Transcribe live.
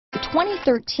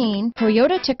2013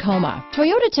 Toyota Tacoma.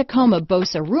 Toyota Tacoma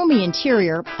boasts a roomy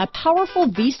interior, a powerful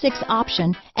V6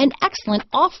 option, and excellent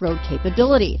off-road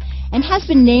capability, and has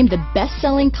been named the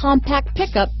best-selling compact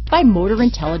pickup by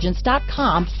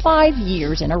MotorIntelligence.com 5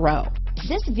 years in a row.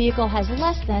 This vehicle has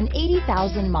less than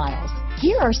 80,000 miles.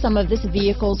 Here are some of this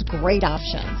vehicle's great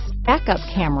options: backup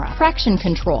camera, traction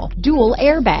control, dual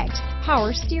airbags,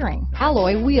 power steering,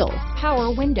 alloy wheels,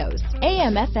 power windows,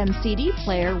 AM/FM CD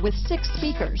player with 6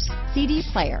 speakers, CD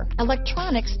player,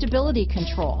 electronic stability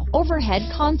control, overhead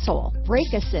console,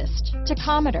 brake assist,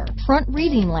 tachometer, front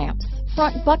reading lamps,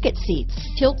 front bucket seats,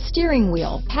 tilt steering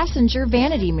wheel, passenger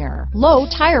vanity mirror, low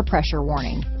tire pressure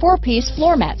warning, 4-piece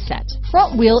floor mat set,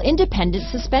 front wheel independent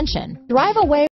suspension. Drive away